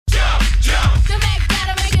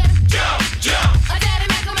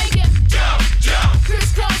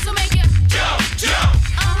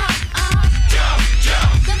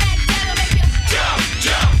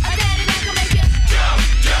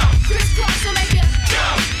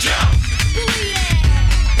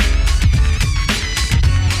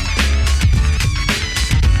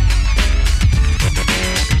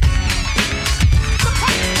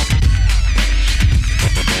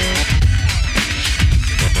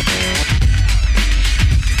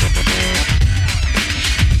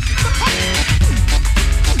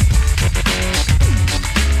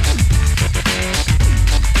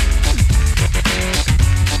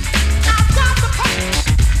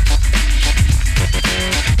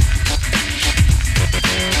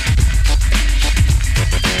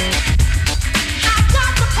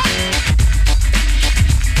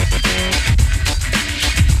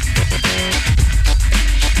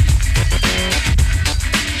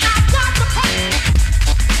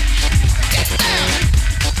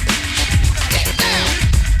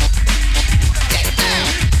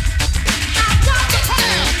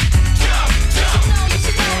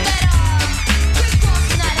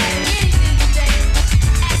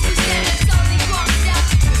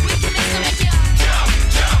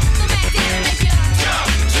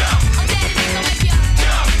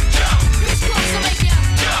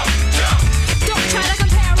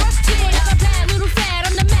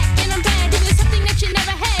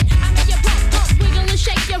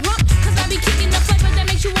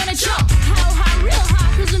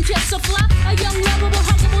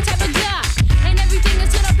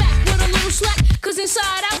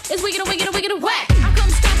nigga to whack. I come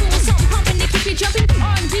stomping with something pumping to keep you jumping.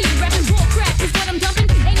 R&B, rapping, bull crap is what I'm dumping.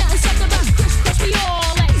 Ain't nothing soft about crisscross, we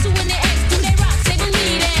all like. So when they ask, do they rock? Say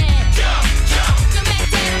believe it. Jump, jump. The Mac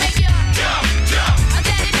Dad'll make ya. Jump, jump. A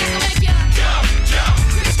Daddy Mac will make ya. Jump, jump.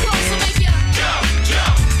 Crisscross will make ya. Jump,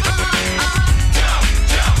 jump. Jump,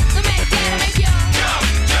 jump. The Mac Dad'll make ya. Jump,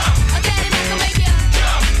 jump. A Daddy Mac will make ya.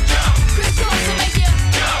 Jump, jump. Crisscross will make ya.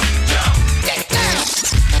 Jump, jump. Get down.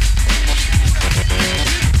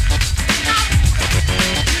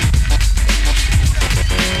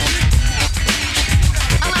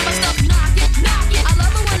 I like my stuff knocking, knocking. I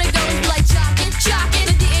love it when it goes like jocking, jocking.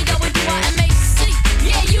 The D-A-W-I-M-A-C.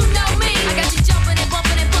 Yeah, you know me. I got you jumping and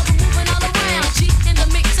bumping and pumping, moving all around. G in the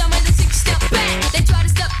mix, I'm in the 6-step back. They try to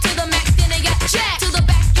step to the Mac, then they got jacked. To the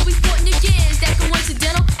back, you be putting your gears. That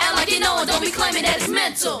coincidental, and like you know, don't be claiming that it's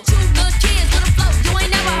mental. Two good kids with a flow you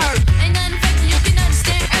ain't never heard. Ain't nothing fake, you can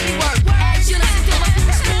understand every word. As you listen to my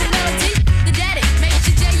smooth melody, the daddy makes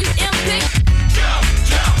you J-U-M-P. Jump,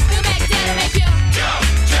 jump. The Mac Dad'll make you. Jump,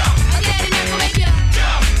 jump. A Daddy Mac will make you.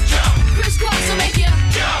 Jump, jump. Crisscross will make you.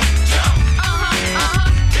 Jump, jump.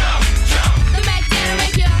 Jump, jump. The Mac Dad'll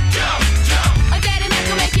make you. Jump, jump. A Daddy Mac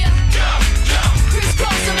will make you. Jump, jump.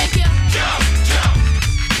 Crisscross will make you. Jump, jump.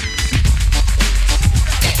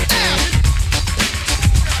 Get down.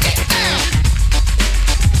 Get down.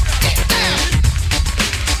 Get down.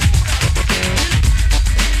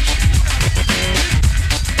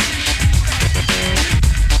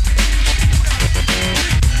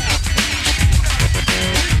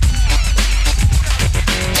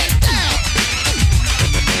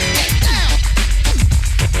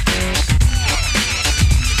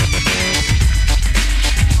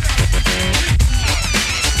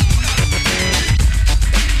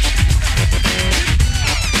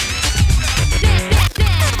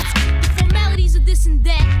 The formalities of this and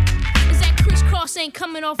that is that crisscross ain't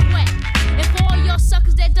coming off wet. And for all y'all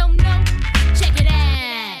suckers that don't know, check it